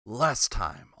Last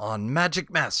time on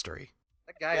Magic Mastery.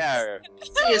 That guy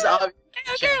He is obviously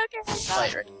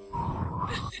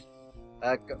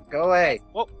Okay. go away.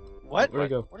 Whoa, what? Where'd he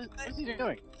go? What is he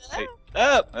doing? Hey,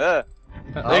 up! There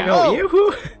you Oh. go.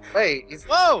 You. Wait, he's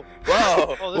Whoa!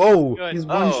 Whoa! Oh, this Whoa. is good. He's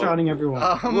one-shotting everyone.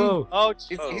 Whoa. Oh,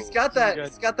 he's jeez. got that. Good.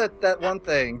 He's got that one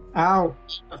thing. Ow.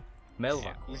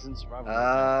 Melva. He's in survival.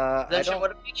 I Zeshin, don't.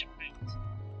 what if we get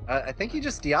I think he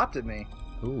just deopted me.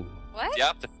 Ooh. the What?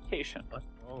 optification?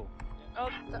 Oh.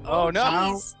 Oh no.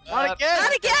 jeez. Not again!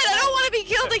 Not again! I don't want to be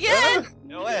killed again!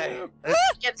 No way!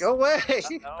 Go away.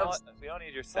 No, we don't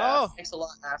need your sass. Oh. Thanks a lot,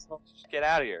 asshole. Just get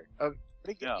out of here. Where'd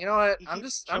he go? No. You know what? He I'm keeps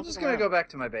just jumping gonna go around. back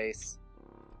to my base.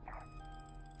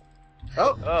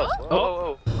 Oh. Oh!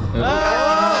 Oh!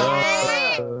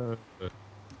 Ah!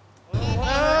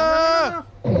 Ah!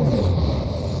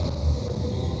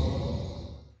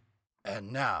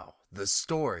 And now, the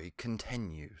story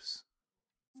continues.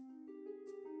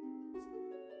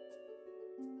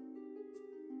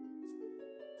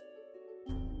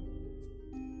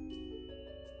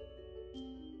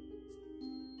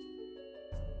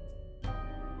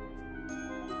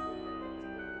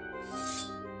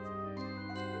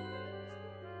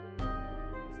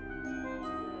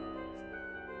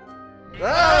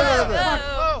 Ah!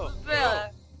 Oh! Bill.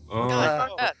 Oh.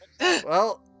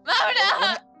 Well,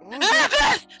 Mona!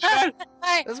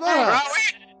 Hi. it's Mona.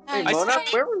 Hey, Hi. Mona,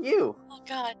 where were you? Oh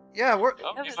god. Yeah, we're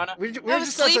Oh, That was- Mona. we're I was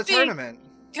just at the sleeping. tournament.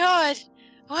 God.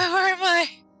 Where am I?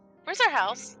 Where's our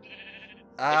house?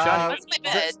 Johnny. Where's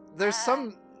my bed? There's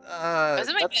some Where's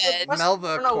my bed? I Melva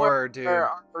don't know core dude. where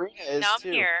our arena is, Now I'm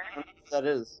too. here. I don't know what that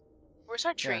is. Where's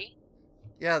our tree?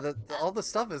 Yeah, all the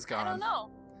stuff is I gone. don't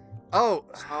know. Oh,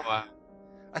 Oh, wow.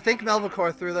 I think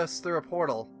Melvacor threw us through a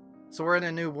portal, so we're in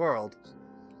a new world.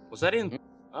 Was that in?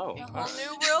 Oh. A whole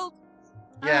new world?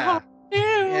 Yeah,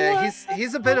 yeah.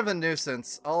 He's a bit of a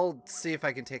nuisance. I'll see if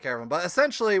I can take care of him. But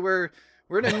essentially, we're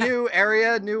in a new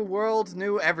area, new world,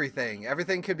 new everything.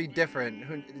 Everything could be different.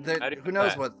 Who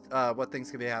knows what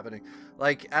things could be happening?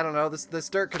 Like, I don't know. This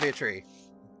dirt could be a tree.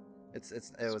 It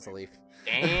was a leaf.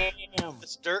 Damn.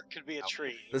 This dirt could be a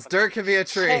tree. This dirt could be a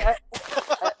tree.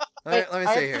 Hey, Let me I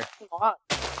see have here. different mods.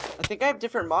 I think I have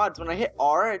different mods. When I hit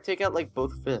R, I take out like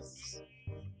both fists.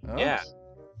 Oh. Yeah.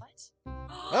 What?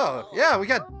 Oh, yeah, we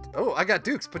got. Oh, I got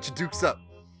dukes. Put your dukes up.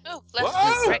 Oh, left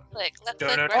Whoa! click, right click, left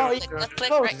click, Oh, right click, yeah. left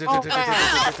click, Oh, right click. oh,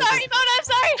 Ah, sorry, Mona, I'm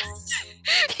sorry.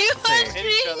 You Let's punched hit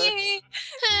each other. me.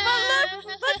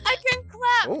 Look, I can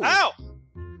clap. Oh, Ow!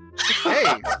 hey,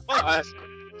 What?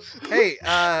 hey.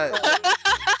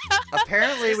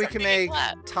 Apparently we can Somebody make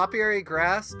clap. topiary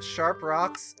grass, sharp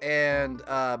rocks, and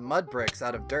mud bricks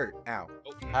out of dirt. Ow.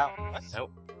 Ow.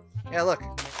 Nope. Yeah, look.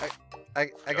 I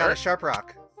got a Dirt? sharp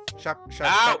rock. Sharp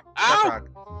Ow! Ow! rock.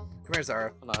 Come here,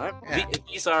 Zara. Hold on. Yeah,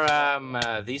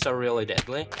 These are really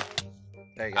deadly.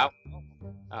 there you go. Ow.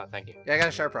 Oh, thank you. Yeah, I got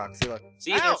a sharp rock. See, look.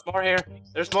 See, Ow! there's more here.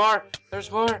 There's more.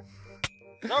 There's more.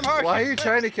 Storm Heart, Why are you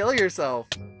trying to kill yourself?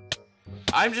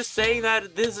 I'm just saying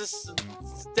that this is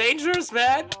dangerous,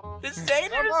 man. It's Storm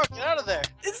dangerous. Heart, get out of there!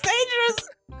 It's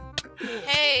dangerous.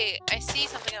 Hey, I see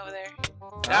something over there.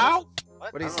 Now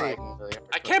What do you I see? don't know,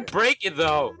 I can't break it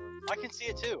though. I can see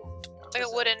it too. It's like a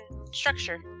wooden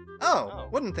structure. Oh, Oh.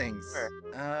 wooden things.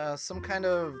 Where? Some kind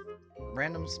of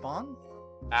random spawn?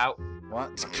 Ow.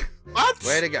 What? What?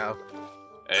 Way to go.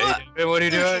 Hey, what are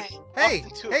you doing? Okay. Hey,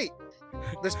 Nothing to it. hey,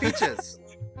 there's peaches.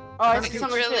 Oh, I Found a see peach.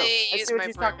 something too. Really I use see what my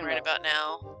he's brain talking right about. about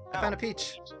now. I found a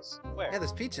peach. Where? Yeah,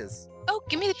 there's peaches. Oh,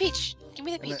 give me the peach. Give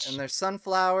me the And, peach. and there's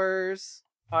sunflowers.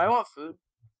 Oh, I want food.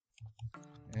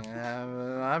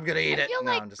 I'm gonna eat I it. feel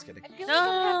No, like- I'm just kidding. I feel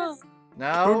No.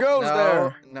 No. Who goes no,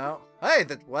 there? No. Hey,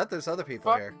 what? There's other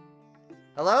people Fuck. here.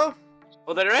 Hello?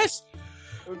 Oh, there is.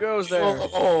 Who goes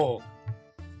Oh.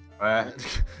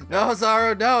 No,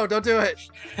 Zaro, no, don't do it.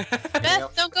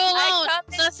 Beth, don't go alone.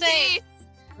 It's not safe.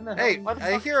 Hey, Why the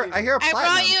I fuck hear are you- a I platinum.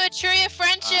 brought you a tree of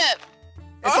friendship.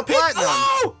 It's a platinum.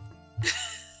 Oh!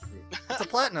 It's a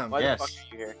platinum. Why Yes. the fuck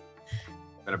are you here?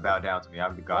 Better bow down to me.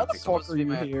 I'm the Why god. the Piccolo. fuck are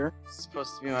you here? It's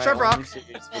supposed to be my Sharp rock. only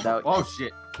series without Oh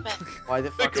shit! Why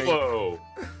the fuck are you? Piccolo.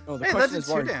 Oh, Hey, that did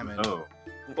 2 damage. Oh.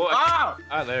 Well, Ah!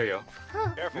 ah, there you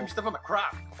go. Maybe step on my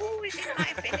crop. Who is in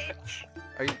my village?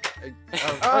 Are you?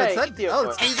 Oh, Alright, it's keep the oh,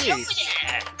 it's other DD.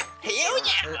 Hell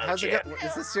yeah! How's it go?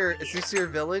 Is this your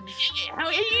village? How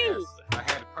are you? I had a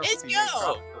Let's perfectly go! made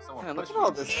crop, so someone Man, look pushed at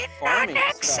all me. this farming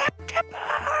stuff. Unacceptable!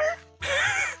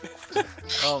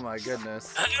 Oh my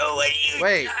goodness. Oh, what are you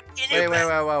Wait, talking wait,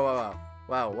 about?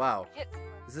 wow.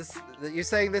 Is this? You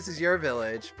saying this is your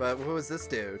village? But who is this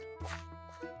dude?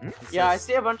 Yeah, I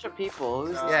see a bunch of people.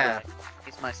 Who's this Yeah. guy?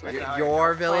 He's my son.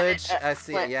 Your village. Planet- I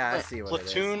see. Yeah, I Planet- see what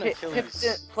Platoon Hip-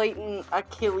 Achilles. Platon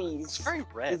Achilles. It's very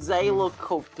red.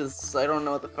 Xylocopus. I don't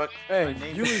know what the fuck. Hey,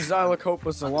 you leave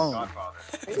Xylocopus alone. Godfather.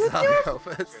 it is.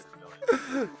 Zalacopus.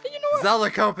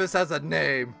 Zalacopus has a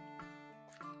name.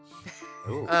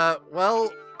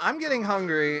 Well, I'm getting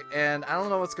hungry, and I don't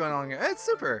know what's going on here. Hey, it's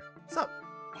Super. What's up?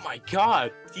 Oh my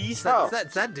god, these. Oh.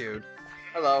 It's that dude.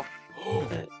 Hello.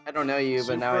 I don't know you,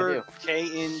 but now I do.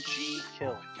 KNG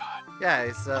kill. Yeah,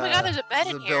 he's Oh my god, there's a bed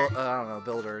he's in a here. I don't know,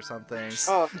 builder or something.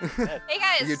 Oh, Hey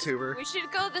guys, YouTuber. we should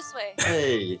go this way.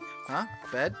 Hey. Huh?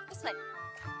 Bed? This way.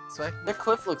 This way? the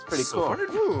cliff looks pretty cool.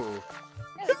 Ooh.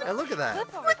 Yeah, there's Hey, look at a that.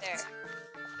 cliff over there.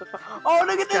 Oh,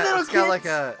 look at the little It's kids! got like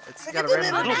a. It's Look got at a the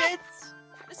random. little kids!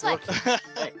 This way.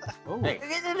 Hey, Oh, hey. Look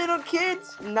at the little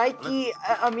kids! Nike,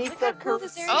 Look Amita, how cool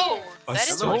this area Oh, is. a that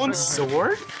is stone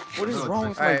sword? What is wrong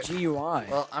with my Alright.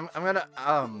 GUI? Well, I'm gonna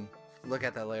look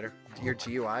at that later. Your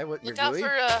GUI? What your Look out GUI?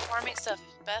 for farming stuff,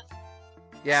 Beth.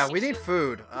 Yeah, we need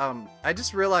food. I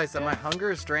just realized that my hunger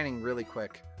is draining really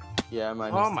quick. Yeah,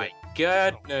 mine Oh is my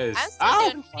goodness. I'm still Ow!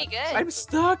 doing pretty good. I'm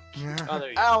stuck. Oh, there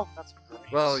you go. Ow! That's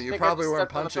great. Well, you Think I probably just weren't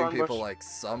stepped on a punching thorn people bush. like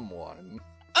someone.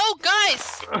 Oh,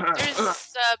 guys!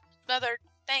 There's another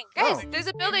thing. Guys, there's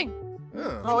a building.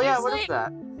 Oh yeah, what There's is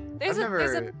that? I've never.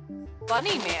 there's a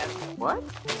bunny man. What?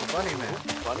 Funny man.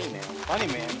 Funny man. Funny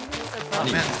man. There's a Oh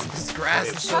bunny man, this grass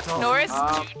is so Chuck tall. Norris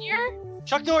Um, Jr.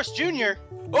 Chuck Norris Jr.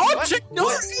 Oh, What? Chuck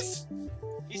Norris!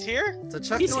 He's here? It's a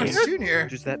Chuck He's Norris here. Jr.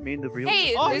 Does that mean the real?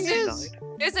 Hey, Oh, there's he a is.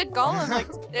 there's a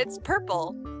golem. It's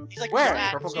purple. He's like Where?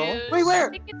 Purple golem? Statues. Wait, where? I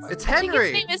think It's I think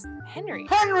Henry. his name is Henry.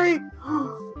 Henry!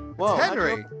 Whoa. It's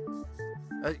Henry.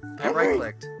 I Henry. right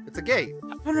clicked. It's a gate.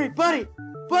 Henry, buddy!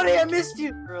 Buddy, I missed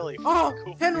you! really Oh,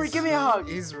 cool. Henry, give me a hug!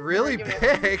 He's really Give me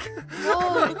a- big. No,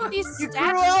 look at these You grew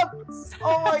statues. up!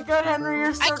 Oh my god, Henry,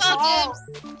 you're so I tall! called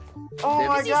Oh Dibs.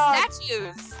 my These god!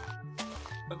 statues.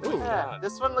 Oh my Ooh. Yeah, god.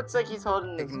 this one looks like he's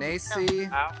holding his...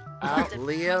 Ignacy, Ow. Ow.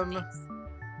 Liam,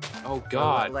 Oh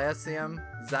god. Lasium,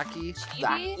 Zaki,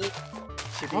 Chibi?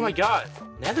 Chibi, Oh my god.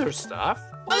 Nether stuff?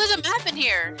 Oh, there's a map in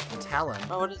here. and Talon.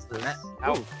 Oh, what is this?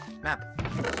 Ow. Ooh, map.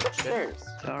 Upstairs.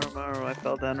 Taramaro, I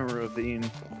fell down a ravine.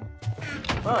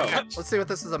 Whoa. Let's see what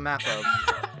this is a map of.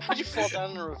 How'd you fall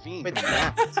down in a ravine? Wait, the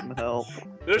map. Some help.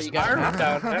 There's You got iron that?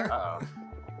 down there. Uh-oh.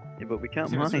 Yeah, but we can't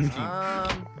See what's mine. with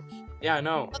Yeah, I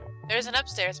know. There's an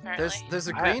upstairs apparently. There's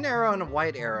a I- green arrow and a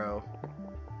white arrow.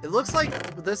 It looks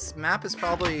like this map is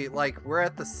probably like we're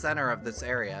at the center of this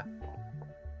area.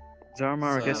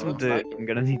 Taramaro, get So- some dirt. I'm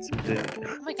gonna need some dirt.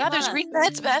 Oh my god, there's green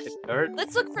beds, Beth. Dirt.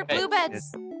 Let's look for Hey. blue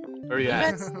beds. Where you Blue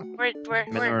at? beds. Where?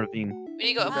 I'm in a ravine. We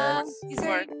need to go Blue up. beds. These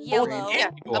are yellow. Yeah,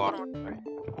 Go up on. one more.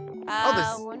 Oh,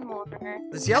 this- One more.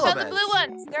 There's I yellow found beds. the blue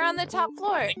ones. They're on the top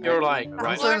floor. You're like, I'm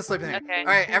right. starting to sleep in here. Okay. All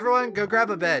right, everyone, go grab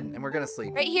a bed, and we're gonna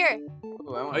sleep. Right here.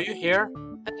 Ooh, I want... Are you here?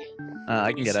 Okay.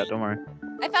 I can get out, don't worry.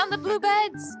 I found the blue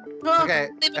beds. Okay.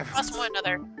 Sleep across one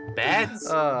another. Beds?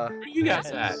 Where you guys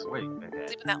at? Wait a minute.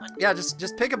 Sleep in that one. Yeah,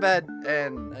 just pick a bed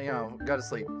and go to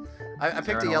sleep. I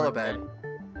picked a yellow bed.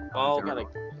 Oh, Gotta-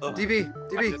 DB,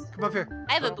 come up here.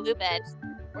 I have a blue bed.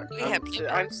 We have blue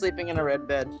I'm beds. sleeping in a red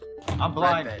bed. I'm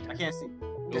blind. bed. I can't see.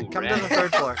 Ooh, Come red. to the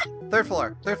third floor. Third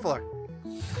floor. Third floor.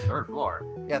 Third floor.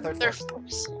 Yeah, third They're floor.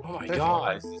 floors. Oh my Third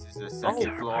god. This is the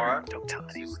second floor. Don't tell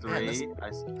This anyone. is Man, this- 3.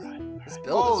 I see. This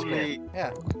build is Holy. cool.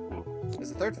 Yeah.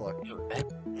 There's a third floor.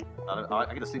 I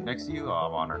get to sleep next to you? Oh,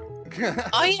 I'm honored.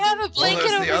 Oh, you have a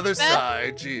blanket over your bed?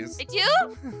 side. Jeez. I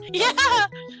do? Yeah.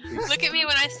 Look at me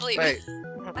when I sleep. Wait.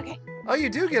 Okay. Oh, you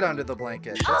do get under the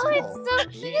blanket. That's Oh, cool.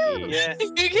 it's so cute. Yeah.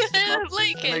 You get a And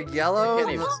blanket. the yellow. I can't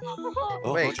and even-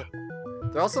 the- Wait.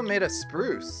 They're also made of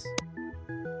spruce.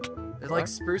 They're like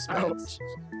spruce beds.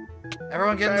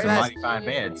 Everyone get in the bed. Mighty fine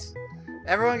beds.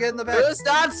 Everyone get in the bed. Who's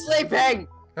not sleeping?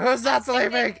 Who's not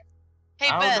sleeping? Hey,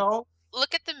 I Beth, don't know.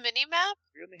 look at the mini map.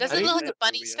 Does How it do look you like a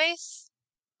bunny's face?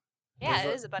 Yeah, Yeah, it it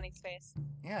is is a bunny's face.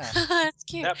 Yeah. That's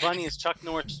cute. That bunny is Chuck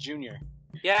Norris Jr.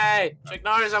 Yay! Chuck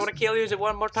Norris, I want to kill you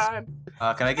one more time.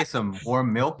 Can I get some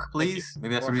warm milk, please?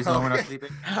 Maybe that's the Warm reason why we're not milk. sleeping.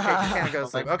 Okay, you can't go to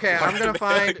sleep. Okay, I'm gonna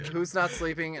find who's not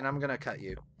sleeping, and I'm gonna cut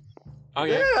you.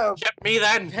 Okay. Damn. Get me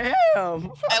then. Damn.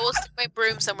 I will stick my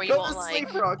broom somewhere you Go won't to like.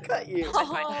 sleep or I'll cut you.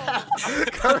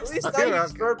 Cut At least us I down.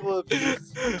 use purple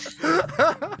abuse.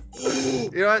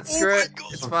 You know what? Screw it.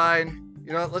 It's fine.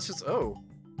 You know what? Let's just. Oh,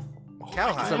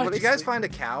 cowhide. Somebody Did you guys sleep. find a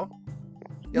cow?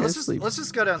 Yeah, Yeah, let's just sleep. let's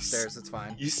just go downstairs. It's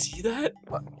fine. You see that?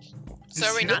 So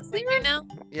are we not sleeping now?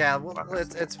 Yeah, well,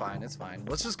 it's fine. It's fine.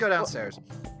 Let's just go downstairs.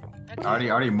 Okay. I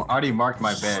already marked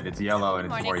my bed. It's yellow and it's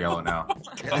Morning. more yellow now.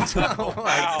 Oh my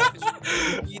Wow.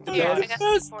 Here, I got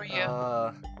some for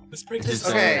you. Let's break this.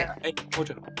 Okay. Hey,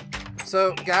 Mojo.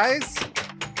 So, guys,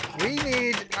 we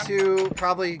need to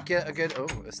probably get a good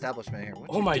establishment here.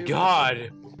 What'd Oh you my do?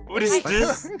 god. What is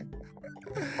this?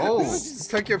 Oh. Just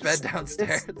took your bed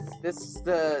downstairs. This is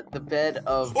the bed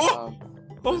of Oh!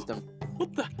 wisdom.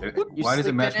 What the? You Why does it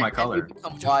sleep match in my and color? you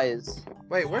become wise.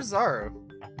 Wait, where's Zaru?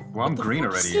 Well, I'm What the green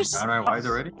fuck is already. this? Aren't I wise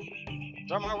already?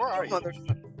 Zarmar, where are you?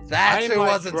 Motherfucker. That's I'm, who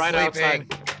like, wasn't right sleeping.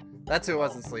 outside. That's who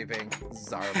wasn't sleeping.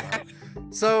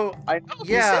 Zaru. So, I know.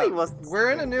 He yeah, said he wasn't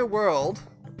we're in a sleeping. new world.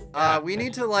 We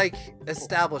need to like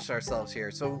establish ourselves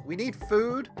here. So we need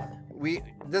food.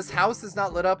 This house is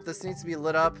not lit up. This needs to be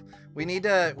lit up. We need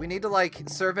to like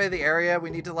survey the area. We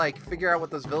need to like figure out what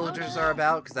those villagers are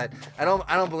about because I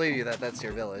don't believe you that that's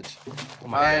your village. Oh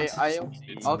my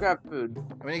I'll grab food.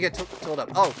 When you get told up.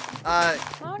 Oh,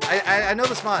 I know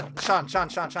this mod. Sean.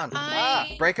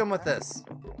 Break him with this.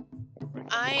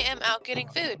 I am out getting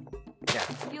food.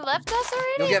 You left us already?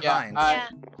 You'll get Yeah, mine. Yeah.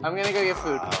 I'm gonna go get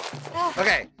food.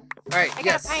 Okay. All right. I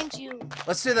Yes. gotta find you.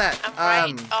 Let's do that.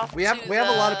 I'm right off we have to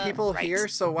a lot of the people right. here,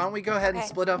 so why don't we go ahead and Okay.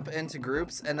 split up into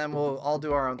groups, and then we'll all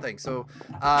do our own thing. So,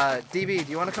 DV,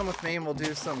 do you want to come with me, and we'll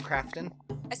do some crafting?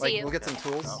 I see Like, you. we'll get some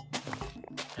tools.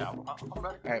 Yeah, I'm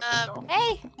ready. All right.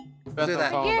 Hey, We'll do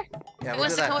that. here. Yeah, Who we'll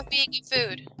wants do to come that. with me and get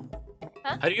food?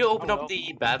 How do you open up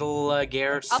the battle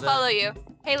gears? I'll follow you.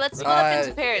 Hey, let's split up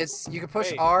into pairs. You can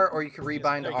push Wait. R, or you can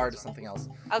rebind R to something else.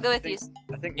 I'll go with you.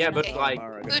 I think Yeah, me but and like, Zarmar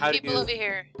are Food gonna- how do people you- over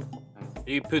here.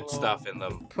 You put stuff in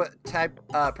them.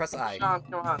 Press I. Sean,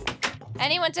 come on.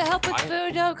 Anyone to help with I-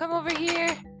 food? Oh, come over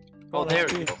here. Oh, there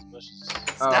we go.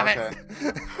 Stop okay.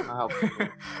 it. I'll help.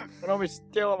 Don't be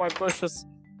stealing my bushes.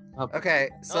 Okay,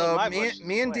 so my me bushes. and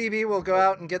Wait. DB will go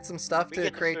out and get some stuff We to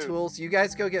get the create food. tools. You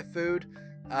guys go get food.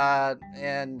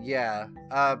 And yeah.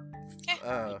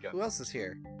 Who else is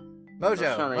here?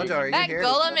 Mojo. Sean, Mojo, are you That here?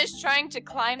 golem is trying to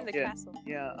climb the Yeah. castle.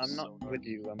 Yeah, I'm not with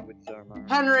you. I'm with Zarmar.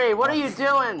 Henry, what are you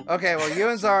doing? Okay, well you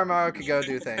and Zarmar could go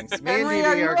do things. Me and Henry, DB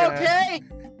are you gonna. okay?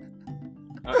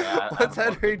 What's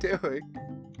Henry doing?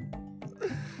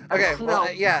 Okay, well,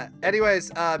 No. yeah.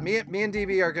 Anyways, me and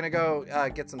DB are gonna go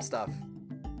get some stuff.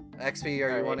 XP, are you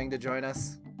Alright. wanting to join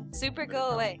us? Super, go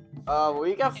away.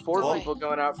 We got 4 Boy. people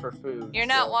going out for food. You're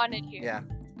not so- wanted here. Yeah.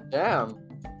 Damn.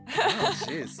 Oh,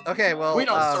 jeez. Okay, well, We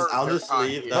don't serve I'll their just kind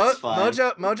leave, here. that's fine.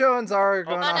 Mojo and Zara are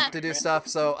going Oh, off to do stuff,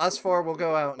 so us four will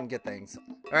go out and get things.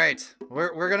 All right,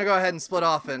 we're gonna go ahead and split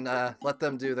off and let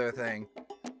them do their thing.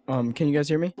 Can you guys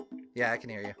hear me? Yeah, I can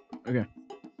hear you. Okay.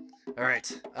 All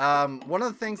right. One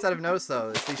of the things that I've noticed though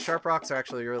is these sharp rocks are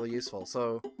actually really useful.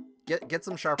 So get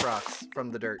some sharp rocks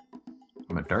from the dirt.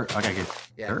 I'm a dirt. I gotta get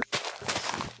Yeah. dirt.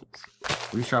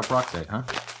 Where you sharp rocks at, huh?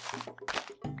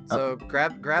 So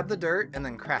grab the dirt and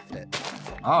then craft it.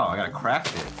 Oh, I gotta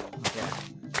craft it. Yeah,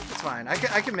 it's fine. I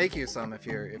can make you some if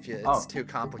it's Oh. too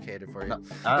complicated for you.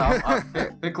 No,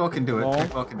 Piccolo can do it. Oh.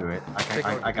 Piccolo can do it.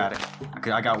 Piccolo I got it.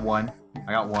 I got one.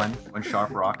 I got one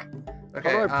sharp rock. Okay.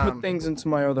 How do I put things into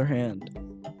my other hand?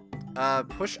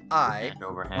 Push I. Hand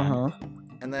over hand.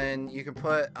 And then you can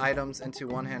put items into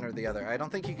one hand or the other. I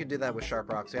don't think you could do that with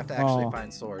sharp rocks. You have to actually Oh.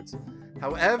 find swords.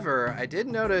 However, I did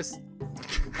notice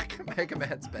Mega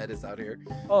Man's bed is out here.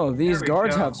 Oh, these There we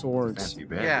guards go. have swords. Fancy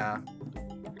bed. Yeah.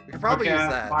 We could probably use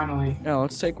that. Finally. Yeah,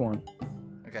 let's take one.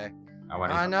 Okay. I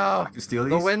want Oh no! I can steal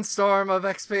The these. windstorm of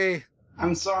XP.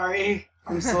 I'm sorry.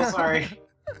 I'm so sorry.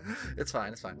 It's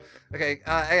fine. It's fine. Okay.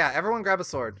 Yeah. Everyone, grab a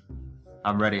sword.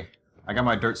 I'm ready. I got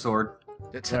my dirt sword.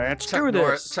 Let's Chuck do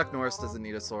Norris, this. Chuck Norris doesn't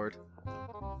need a sword.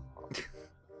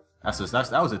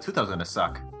 That was a tooth that was gonna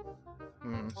suck.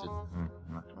 Hmm. Oh,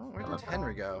 Oh, where did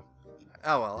Henry go?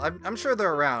 Oh well, I'm sure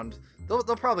they're around. They'll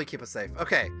probably keep us safe.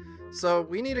 Okay, so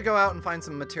we need to go out and find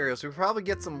some materials. We could probably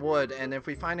get some wood, and if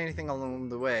we find anything along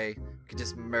the way, we could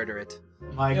just murder it.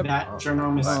 Like Yep. that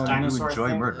ginormous You dinosaur enjoy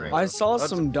thing. murdering. I saw Don't-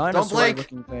 some don't dinosaur blink.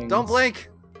 looking things. Don't blink.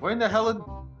 Where in the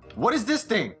hell? What is this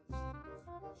thing?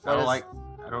 What is-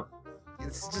 I don't.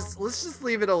 Let's just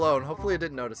leave it alone. Hopefully it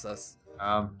didn't notice us.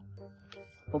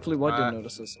 Hopefully, what didn't Uh,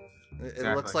 notice us. It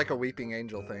Exactly. looks like a weeping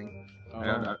angel thing. I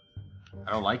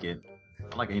don't like it. I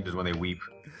don't like angels when they weep.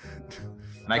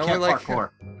 And I Only can't like- parkour.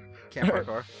 Can't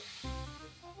parkour. You're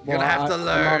Well, gonna have to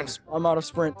learn. I'm out of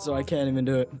sprint, so I can't even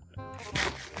do it.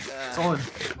 It's only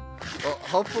Well,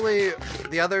 hopefully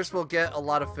the others will get a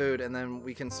lot of food, and then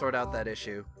we can sort out that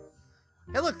issue.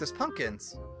 Hey, look, there's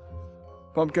pumpkins.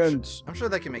 Pumpkins. I'm sure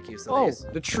they can make use of Oh, these.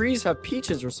 the trees have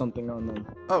peaches or something on them.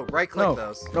 Oh, right-click No.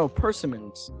 those. No,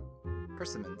 persimmons.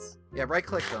 Persimmons. Yeah,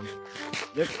 right-click them.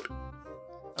 Yep.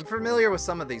 I'm familiar with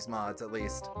some of these mods, at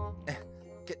least.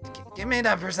 Give me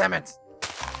that persimmons.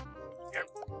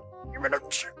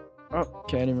 Oh,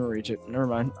 can't even reach it. Never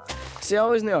mind. See, I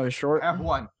always knew I was short. I have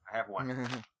one. I have one.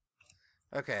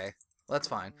 Okay, that's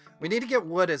fine. We need to get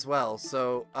wood as well,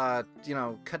 so, you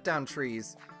know, cut down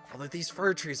trees. Although these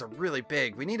fir trees are really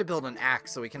big. We need to build an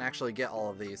axe so we can actually get all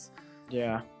of these.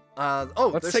 Yeah. Oh,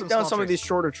 Let's there's take down small some of trees. these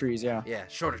shorter trees, yeah. Yeah,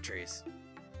 shorter trees.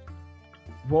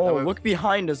 Whoa, way- look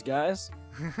behind us, guys.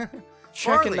 Barley.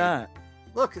 Checking that.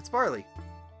 Look, it's barley.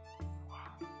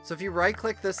 So if you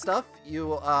right-click this stuff,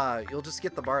 you'll just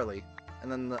get the barley,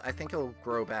 and then I think it'll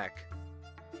grow back.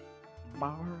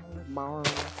 Barley. Barley.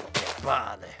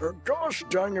 Gosh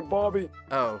dang it, Bobby.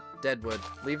 Oh, deadwood.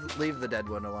 Leave the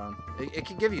deadwood alone. It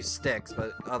can give you sticks,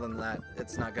 but other than that,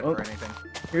 it's not good Oh. for anything.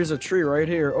 Here's a tree right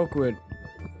here, oakwood.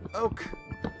 Oak.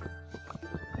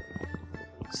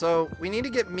 So we need to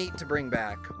get meat to bring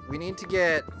back. We need to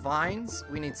get vines,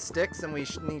 we need sticks, and we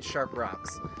need sharp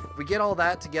rocks. If we get all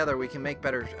that together, we can make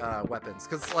better weapons.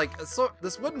 Because, like,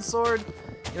 this wooden sword,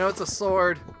 you know, it's a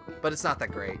sword, but it's not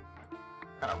that great.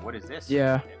 What is this?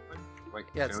 Yeah. Deadwood? Wait,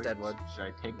 Yeah, it's should deadwood. Should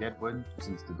I take deadwood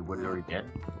since the wood is already dead?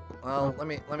 Well, let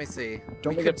me see.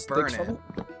 Don't we we could get burn sticks it. from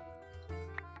it?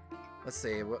 Let's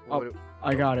see. What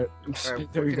I got it. or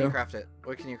what There you can you go. craft it?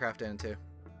 What can you craft it into?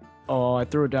 Oh, I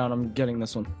threw it down. I'm getting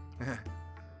this one.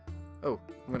 Oh,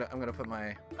 I'm gonna put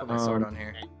my sword on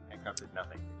here. I crafted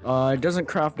nothing. It doesn't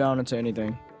craft down into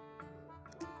anything.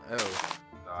 Oh, So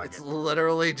I it's get-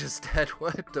 literally just dead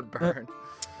wood to burn.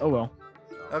 Oh well.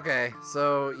 Okay,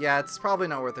 so yeah, it's probably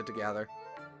not worth it to gather.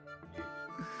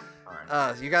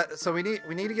 Alright. So we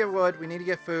need to get wood, we need to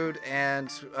get food, and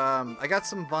I got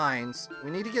some vines. We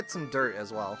need to get some dirt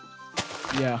as well,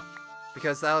 Yeah.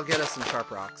 because that'll get us some sharp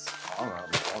rocks. I'll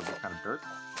get kind of dirt.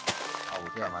 I will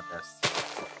try my best.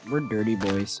 We're dirty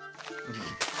boys.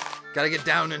 Gotta get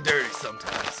down and dirty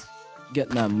sometimes.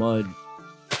 Getting that mud.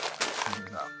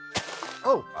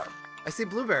 Oh, I see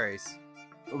blueberries.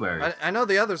 Blueberries. I know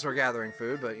the others were gathering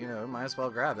food, but you know, might as well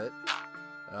grab it.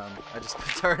 I just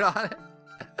put dirt on it.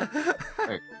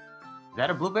 Wait, is that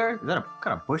a blueberry? Is that a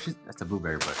kind of bush? That's a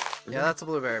blueberry bush. Yeah, that's a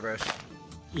blueberry bush.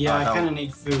 Yeah, I no. kind of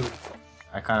need food.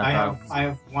 I I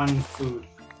have one food.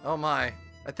 Oh my.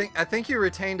 I think you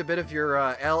retained a bit of your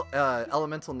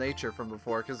elemental nature from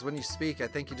before, because when you speak, I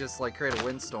think you just like create a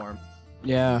windstorm.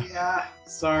 Yeah. Yeah,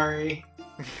 sorry.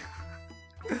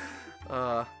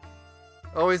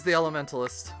 Always the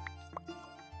elementalist.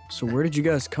 So where did you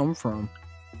guys come from?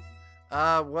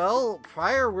 Well,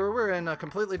 prior we were in a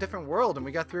completely different world, and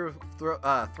we got thrown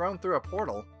through a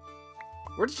portal.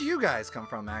 Where did you guys come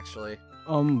from, actually?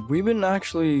 We've been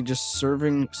actually just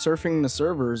surfing the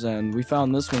servers, and we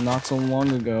found this one not so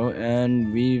long ago,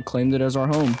 and we claimed it as our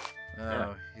home. Oh,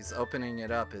 Yeah. he's opening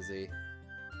it up, is he?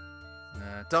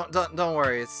 Don't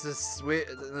worry. It's just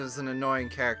there's an annoying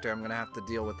character I'm gonna have to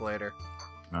deal with later.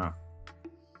 No.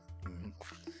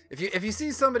 If you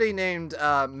see somebody named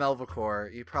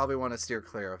Melvicor, you probably want to steer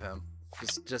clear of him.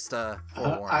 Just forewarning.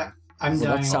 I'm Well, dying.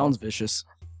 that sounds vicious.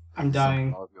 I'm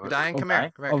dying. You're dying. Come Okay.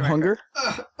 here. Come here. Of come hunger?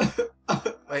 Here.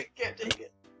 Wait. Can't take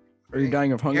it. Are you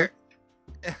dying of hunger?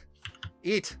 Here.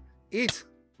 Eat. Eat.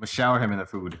 I'm gonna shower him in the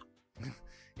food.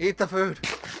 Eat the food.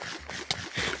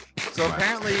 So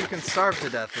apparently you can starve to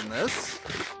death in this.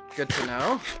 Good to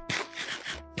know.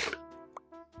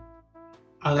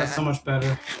 Oh, that's so much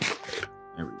better.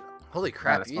 There we go. Holy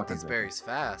crap! that's You eat fucking these good. berries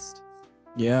fast.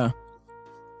 Yeah.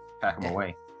 Pack him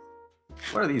away.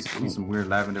 What are these? These some weird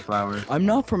lavender flowers. I'm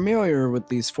not familiar with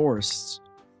these forests.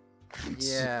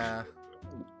 Yeah.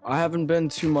 I haven't been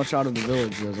too much out of the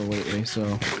village as of lately, so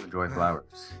Enjoy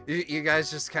flowers. You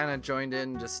guys just kind of joined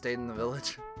in, just stayed in the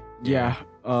village. yeah.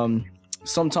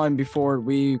 Sometime before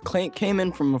we came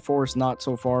in from a forest not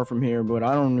so far from here, but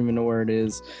I don't even know where it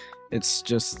is. It's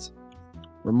just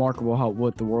remarkable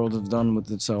what the world has done with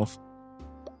itself.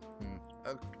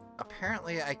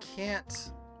 Apparently, I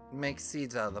can't make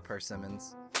seeds out of the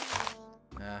persimmons.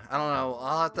 I don't know.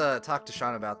 I'll have to talk to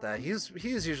Sean about that. He's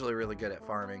usually really good at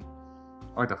farming.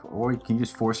 Or can you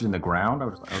just force it in the ground? I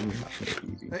was like, oh, that's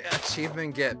easy.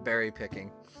 Achievement get berry picking.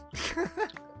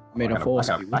 Made I a got full I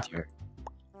got speed. black here.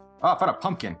 Oh, I found a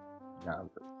pumpkin. Yeah,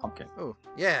 pumpkin. Oh,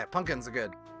 yeah, pumpkins are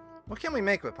good. What can we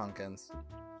make with pumpkins?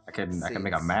 I can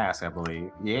make a Seeds. mask, I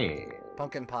believe. Yeah.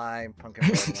 Pumpkin pie, pumpkin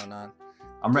bread, and whatnot.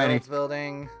 I'm ready. Guilds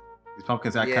building. These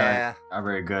pumpkins are Yeah. are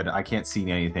very good. I can't see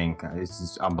anything. It's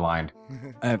just, I'm blind.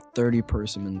 I have 30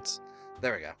 persimmons.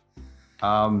 There we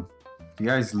go. You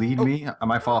guys lead me? I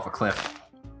might fall off a cliff.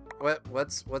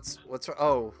 What's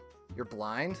oh, you're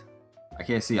blind? I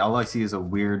can't see. All I see is a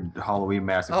weird Halloween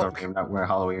mask. Oh. I'm not wearing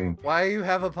Halloween. Why you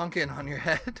have a pumpkin on your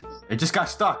head? It just got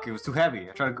stuck. It was too heavy.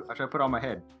 I tried to put it on my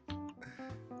head.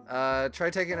 Try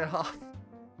taking it off.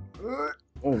 Oh,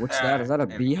 what's that? Is that a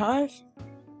beehive?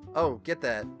 Oh, get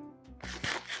that.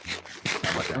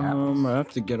 what that happens. I have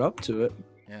to get up to it.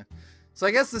 Yeah. So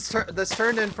I guess this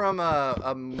turned in from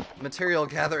a material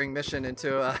gathering mission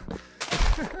into a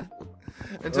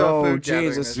into a food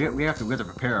Jesus. gathering mission. We have to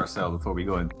prepare ourselves before we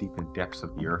go in deep in depths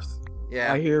of the earth.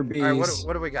 Yeah. I hear bees. All right,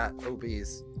 what do we got? Oh,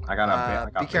 bees. I got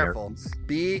a Be careful.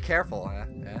 Be careful.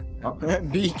 Yeah. Oh.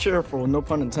 Be careful, no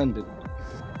pun intended.